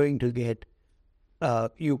you are going to get,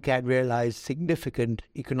 you can realize significant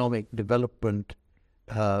economic development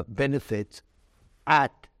benefits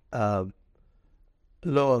at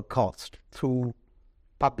lower cost through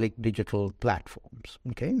public digital platforms.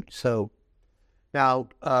 Okay, so now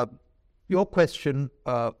your question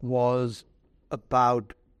was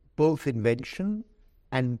about both invention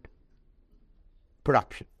and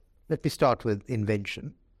production. Let me start with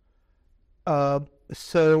invention. Niti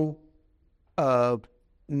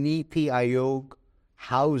Aayog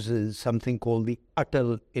houses something called the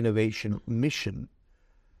Atal Innovation Mission,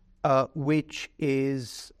 which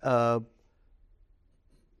is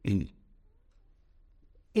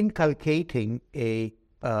inculcating an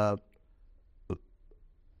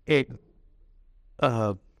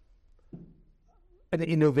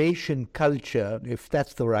innovation culture, if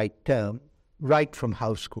that's the right term, right from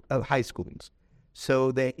high schools.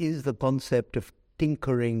 So there is the concept of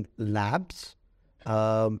tinkering labs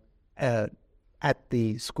at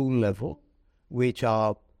the school level, which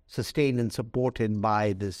are sustained and supported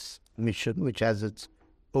by this mission, which has its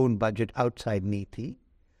own budget outside NITI.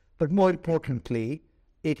 But more importantly,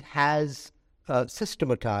 it has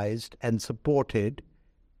systematized and supported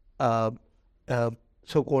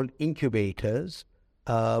so-called incubators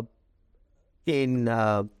in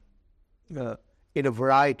a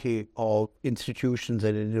variety of institutions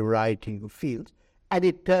and in a variety of fields. And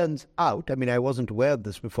it turns out, I mean, I wasn't aware of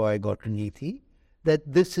this before I got to NITI, that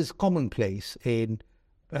this is commonplace in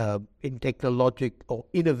technologic or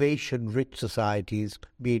innovation-rich societies,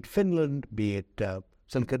 be it Finland, be it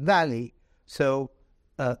Silicon Valley. So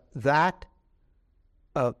that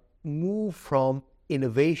move from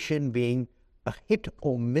innovation being a hit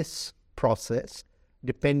or miss process,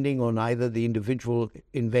 depending on either the individual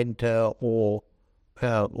inventor or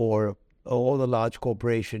the large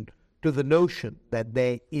corporation, to the notion that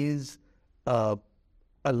there is a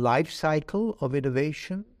life cycle of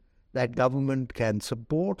innovation that government can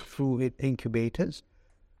support through incubators.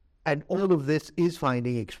 And all of this is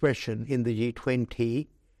finding expression in the G20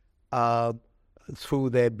 through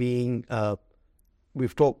there being,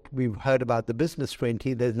 we've heard about the Business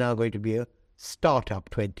 20, there's now going to be a Startup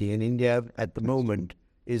 20. And India at the moment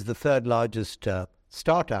is the third largest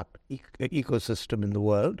startup ecosystem in the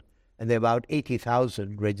world. And there are about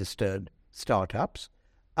 80,000 registered startups.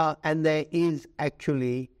 And there is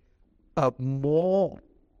actually more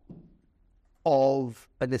of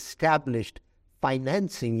an established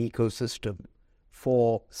financing ecosystem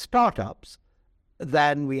for startups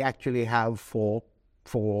than we actually have for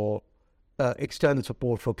external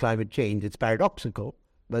support for climate change. It's paradoxical,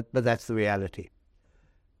 but that's the reality.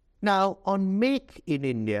 Now, on Make in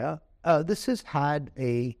India, this has had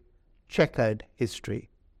a checkered history.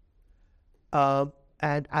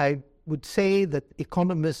 And I would say that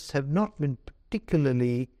economists have not been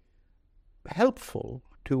particularly helpful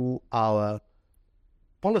to our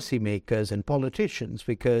policymakers and politicians,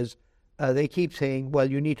 because they keep saying, well,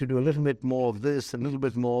 you need to do a little bit more of this, a little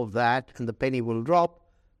bit more of that, and the penny will drop.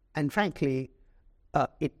 And frankly,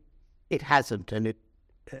 it hasn't, and it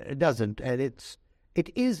doesn't, and it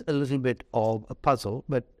is a little bit of a puzzle.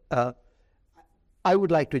 But I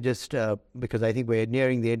would like to just, because I think we're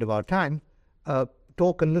nearing the end of our time,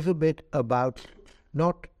 talk a little bit about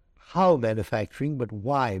not how manufacturing, but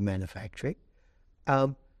why manufacturing.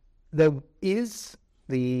 There is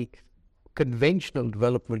the conventional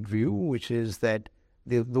development view, which is that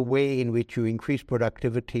the way in which you increase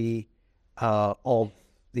productivity of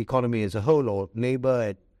the economy as a whole, or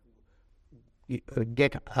labor,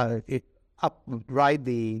 ride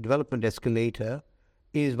the development escalator,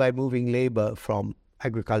 is by moving labor from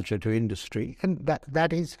agriculture to industry, and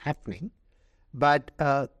that is happening. But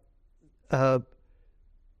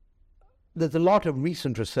there's a lot of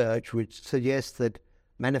recent research which suggests that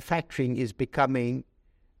manufacturing is becoming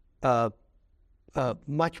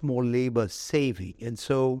much more labor saving, and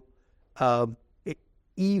so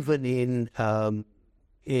even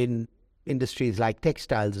in industries like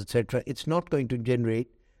textiles, etc., it's not going to generate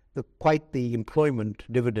quite the employment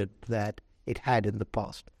dividend that it had in the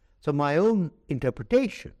past. So my own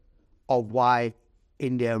interpretation of why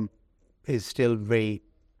India is still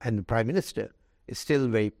and the Prime Minister is still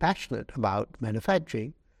very passionate about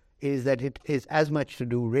manufacturing, is that it is as much to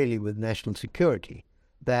do really with national security,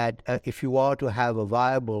 that if you are to have a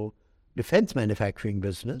viable defense manufacturing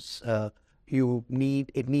business,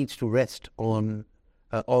 it needs to rest on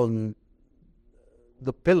the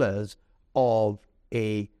pillars of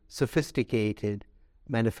a sophisticated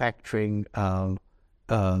manufacturing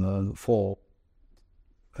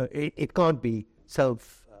it can't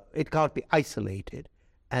be isolated,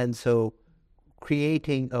 and so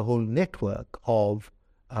creating a whole network of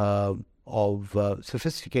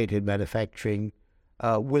sophisticated manufacturing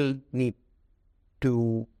will need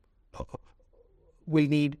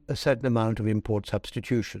a certain amount of import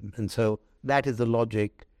substitution, and so that is the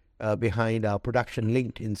logic behind our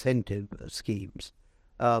production-linked incentive schemes.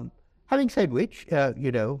 Having said which,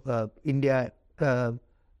 India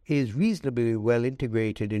is reasonably well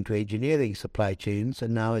integrated into engineering supply chains,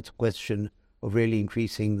 and now it's a question of really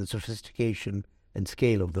increasing the sophistication and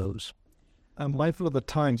scale of those. I'm mindful of the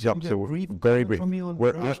time. Yeah, so very brief. From you on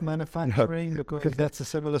British manufacturing, because that's a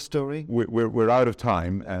similar story. We're out of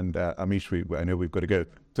time, and Amish, I know we've got to go.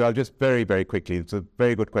 So I'll just very, very quickly. It's a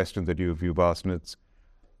very good question that you've asked, and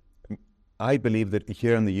I believe that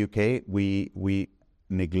here in the UK we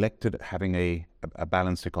neglected having a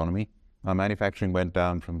balanced economy. Our manufacturing went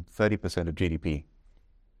down from 30% of GDP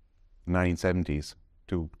in the 1970s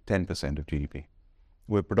to 10% of GDP.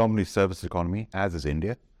 We're predominantly service economy, as is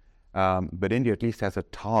India. But India at least has a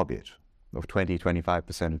target of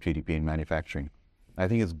 20-25% of GDP in manufacturing. I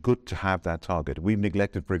think it's good to have that target. We've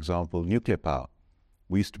neglected, for example, nuclear power.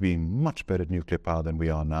 We used to be much better at nuclear power than we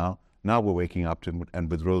are now. Now we're waking up to,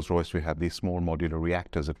 and with Rolls-Royce we have these small modular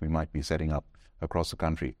reactors that we might be setting up across the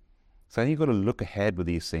country. So I think you've got to look ahead with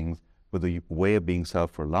these things, with a way of being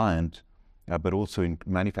self-reliant, but also in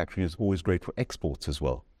manufacturing is always great for exports as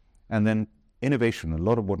well. And then innovation, a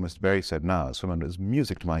lot of what Mr. Berry said now is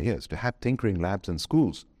music to my ears, to have tinkering labs in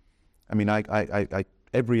schools. I mean, I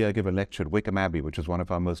every year I give a lecture at Wickham Abbey, which is one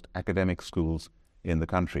of our most academic schools in the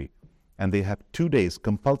country. And they have 2 days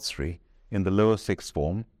compulsory in the lower sixth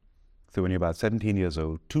form. So when you're about 17 years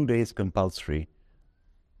old, 2 days compulsory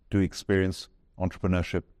to experience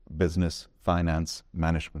entrepreneurship, business, finance,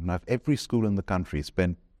 management. Now, if every school in the country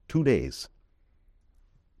spent 2 days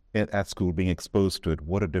at school being exposed to it,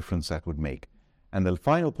 what a difference that would make. And the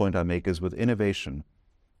final point I make is with innovation,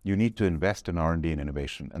 you need to invest in R&D and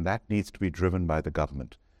innovation, and that needs to be driven by the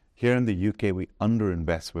government. Here in the UK, we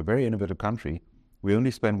underinvest. We're a very innovative country. We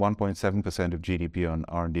only spend 1.7% of GDP on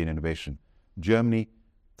R&D and innovation. Germany,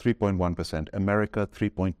 3.1%. America,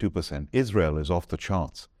 3.2%. Israel is off the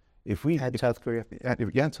charts. South Korea.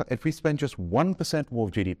 If we spend just 1% more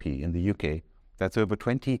of GDP in the UK, that's over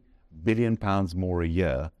 £20 billion more a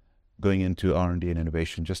year going into R&D and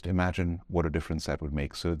innovation. Just imagine what a difference that would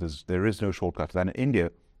make. So there is no shortcut to that. And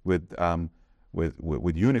India, with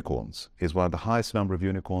unicorns, is one of the highest number of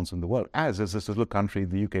unicorns in the world. As is this little country,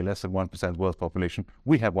 the UK, less than 1% world population,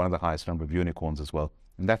 we have one of the highest number of unicorns as well.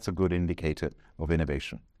 And that's a good indicator of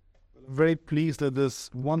innovation. I'm very pleased that this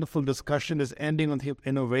wonderful discussion is ending on the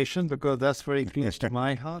innovation, because that's very close to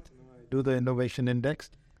my heart. I do the innovation index.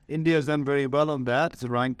 India has done very well on that. It's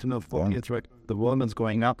ranked 40th right the world, and it's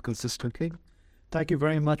going up consistently. Thank you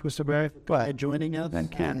very much, Mr. Berry, for joining us.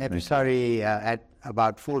 Thank you. And I'm sorry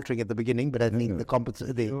about faltering at the beginning, but I think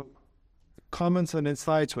the Comments and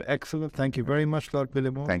insights were excellent. Thank you very much, Lord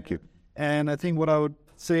Billimore. Thank you. And I think what I would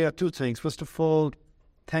say are two things. First of all,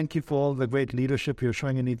 thank you for all the great leadership you're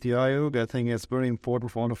showing in Niti Aayog. I think it's very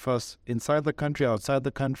important for all of us inside the country, outside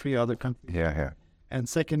the country, other countries. Yeah. And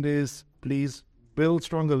second is, please build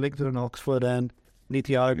stronger links in Oxford and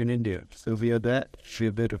Niti Aayog in India. So we are there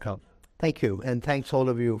to help. Thank you. And thanks all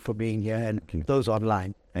of you for being here and those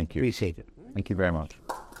online. Thank you. Appreciate it. Thank you very much.